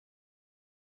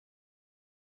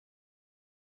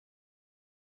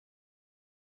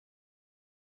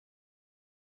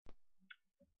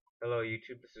Hello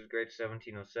YouTube, this is Grade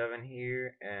 1707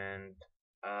 here, and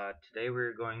today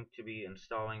we're going to be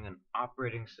installing an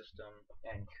operating system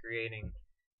and creating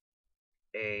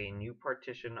a new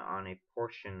partition on a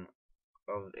portion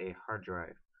of a hard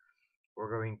drive. We're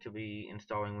going to be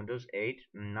installing Windows 8,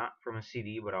 not from a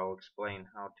CD, but I'll explain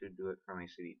how to do it from a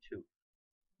CD too.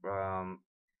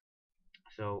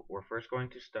 So we're first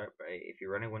going to start by, if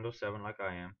you're running Windows 7 like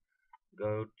I am,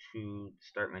 go to the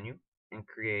Start menu and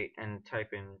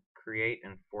type in Create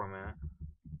and Format.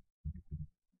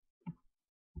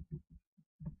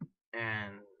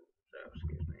 And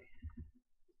excuse me,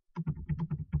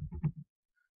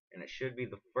 and it should be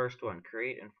the first one,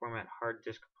 create and format hard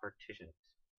disk partitions.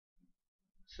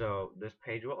 So this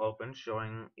page will open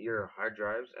showing your hard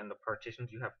drives and the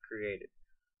partitions you have created.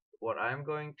 What I'm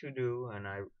going to do, and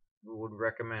I would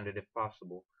recommend it if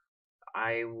possible,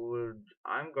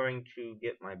 I'm going to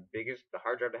get the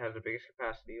hard drive that has the biggest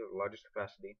capacity or the largest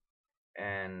capacity,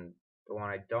 and the one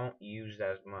I don't use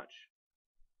as much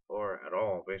or at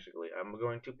all. Basically, I'm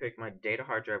going to pick my data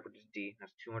hard drive, which is D,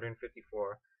 has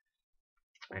 254,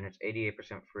 and it's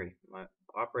 88% free. My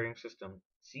operating system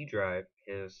C drive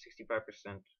is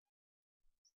 65%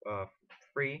 uh,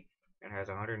 free and has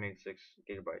 186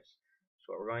 gigabytes.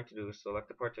 So what we're going to do is select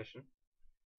the partition,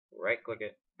 right click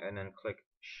it, and then click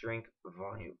shrink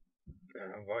volume.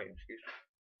 Excuse me.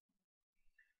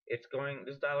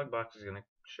 This dialog box is going to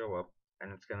show up,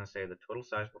 and it's going to say the total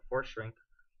size before shrink,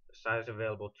 the size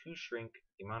available to shrink,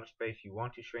 the amount of space you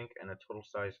want to shrink, and the total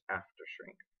size after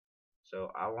shrink.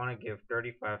 So I want to give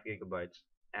 35 gigabytes,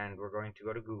 and we're going to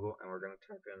go to Google and we're going to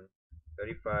type in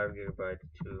 35 gigabytes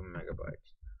to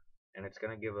megabytes, and it's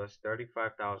going to give us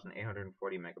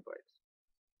 35,840 megabytes.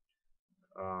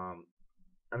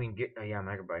 Yeah,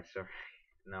 megabytes. Sorry.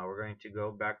 Now we're going to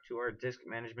go back to our disk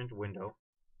management window.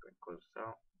 Going to close this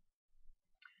out,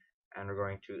 and we're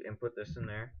going to input this in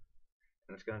there,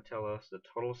 and it's going to tell us the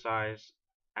total size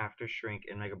after shrink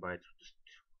in megabytes, which is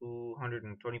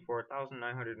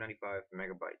 224,995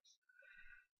 megabytes.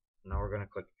 Now we're going to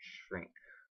click shrink.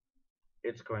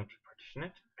 It's going to partition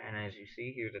it, and as you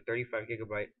see, here's a 35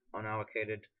 gigabyte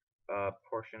unallocated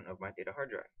portion of my data hard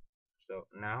drive. So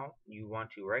now you want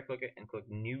to right click it and click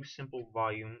new simple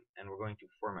volume, and we're going to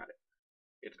format it.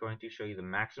 It's going to show you the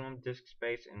maximum disk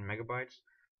space in megabytes,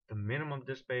 the minimum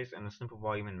disk space, and the simple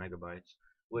volume in megabytes,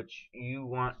 which you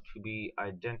want to be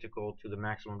identical to the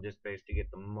maximum disk space to get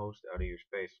the most out of your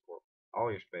space, or all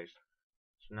your space.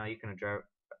 So now you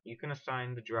can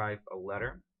assign the drive a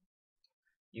letter.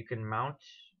 You can mount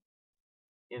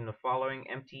in the following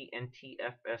empty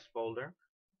NTFS folder,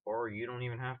 or you don't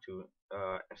even have to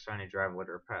assign a drive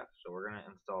letter or path. So we're going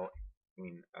to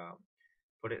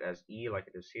put it as E like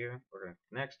it is here. We're going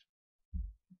to next.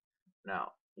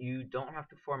 Now, you don't have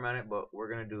to format it, but we're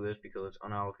going to do this because it's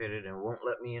unallocated and won't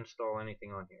let me install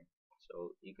anything on here.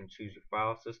 So you can choose your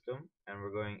file system,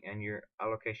 and your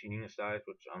allocation unit size,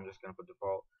 which I'm just going to put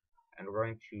default, and we're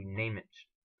going to name it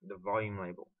the volume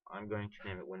label. I'm going to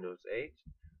name it Windows 8,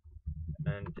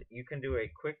 and you can do a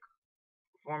quick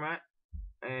format,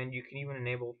 and you can even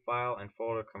enable file and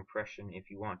folder compression if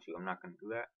you want to. I'm not going to do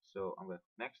that, so I'm going to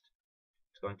click next.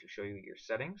 It's going to show you your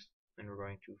settings, and we're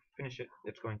going to finish it.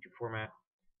 It's going to format,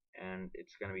 and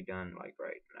it's going to be done like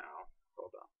right now.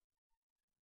 Hold on.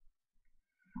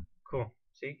 Cool.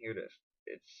 See, here it is.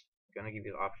 It's going to give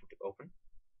you the option to open,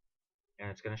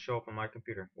 and it's going to show up on my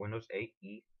computer. Windows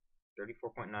 8E,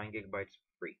 34.9 gigabytes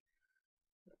free.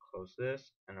 Close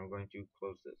this, and I'm going to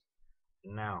close this.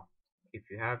 Now, if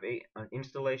you have an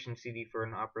installation CD for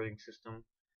an operating system,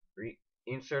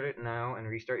 insert it now and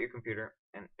restart your computer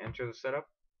and enter the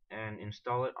setup and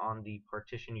install it on the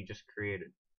partition you just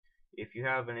created. If you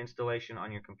have an installation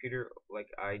on your computer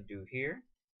like I do here,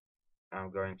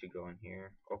 I'm going to go in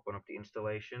here, open up the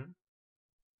installation,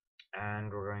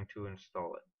 and we're going to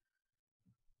install it.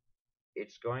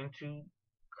 It's going to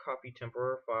copy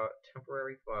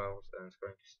temporary files, and it's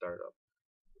going to start up.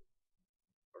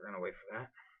 We're going to wait for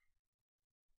that.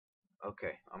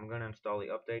 Okay, I'm going to install the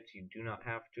updates. You do not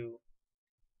have to.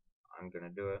 I'm going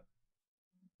to do it.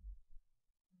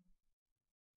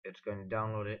 It's going to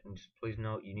download it, and just please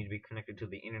note you need to be connected to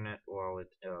the internet while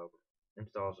it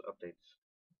installs updates.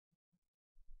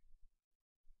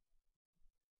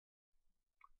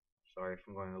 Sorry if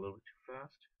I'm going a little bit too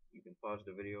fast. You can pause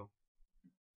the video.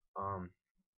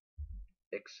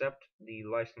 Accept the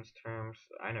license terms.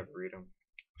 I never read them.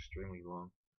 Extremely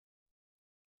long.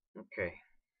 Okay.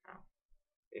 Now,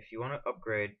 if you want to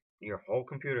upgrade your whole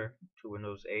computer to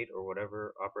Windows 8 or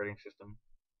whatever operating system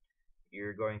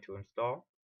you're going to install,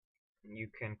 you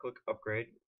can click upgrade,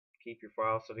 keep your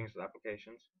file settings and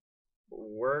applications,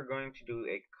 we're going to do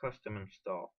a custom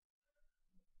install,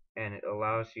 and it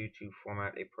allows you to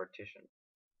format a partition.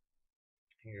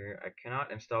 Here, I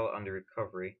cannot install it under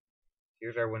recovery.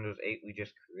 Here's our Windows 8 we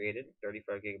just created,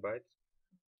 35 gigabytes.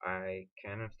 I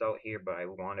can install it here, but I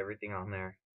want everything on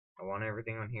there. I want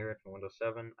everything on here. It's Windows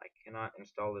 7. I cannot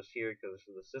install this here because this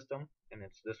is the system, and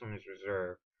this one is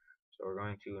reserved. So we're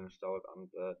going to install it on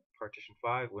the Partition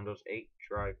 5, Windows 8,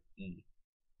 Drive E.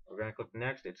 We're going to click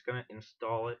Next. It's going to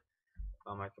install it.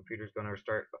 My computer is going to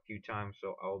restart a few times,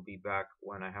 so I'll be back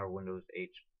when I have Windows 8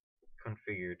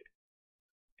 configured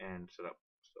and set up.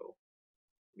 So,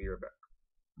 be right back.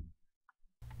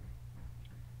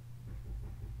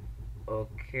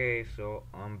 Okay, so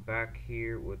I'm back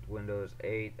here with Windows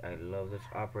 8. I love this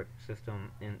operating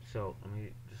system, and so let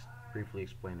me just briefly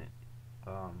explain it.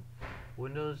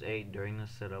 Windows 8, during the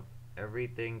setup,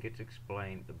 everything gets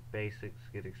explained. The basics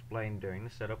get explained during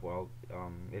the setup while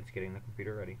it's getting the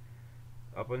computer ready.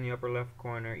 Up in the upper left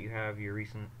corner, you have your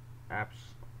recent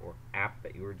apps or app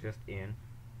that you were just in.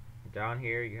 Down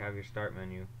here, you have your start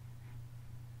menu.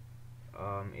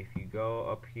 If you go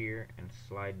up here and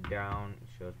slide down, it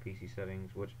shows PC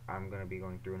settings, which I'm going to be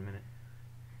going through in a minute.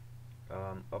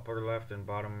 Upper left and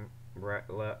bottom right,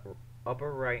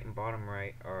 upper right and bottom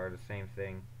right are the same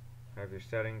thing. Have your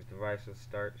settings, devices,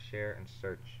 start, share, and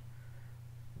search.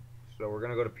 So we're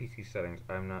going to go to PC settings.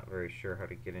 I'm not very sure how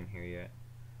to get in here yet.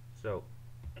 So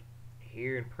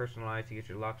here in personalize, you get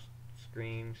your lock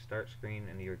screen, start screen,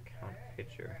 and your account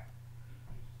picture.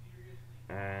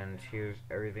 And here's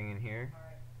everything in here.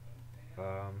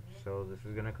 So this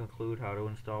is going to conclude how to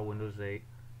install Windows 8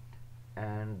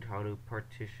 and how to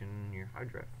partition your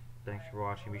hard drive. Thanks for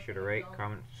watching. Be sure to rate,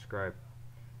 comment, subscribe.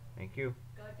 Thank you.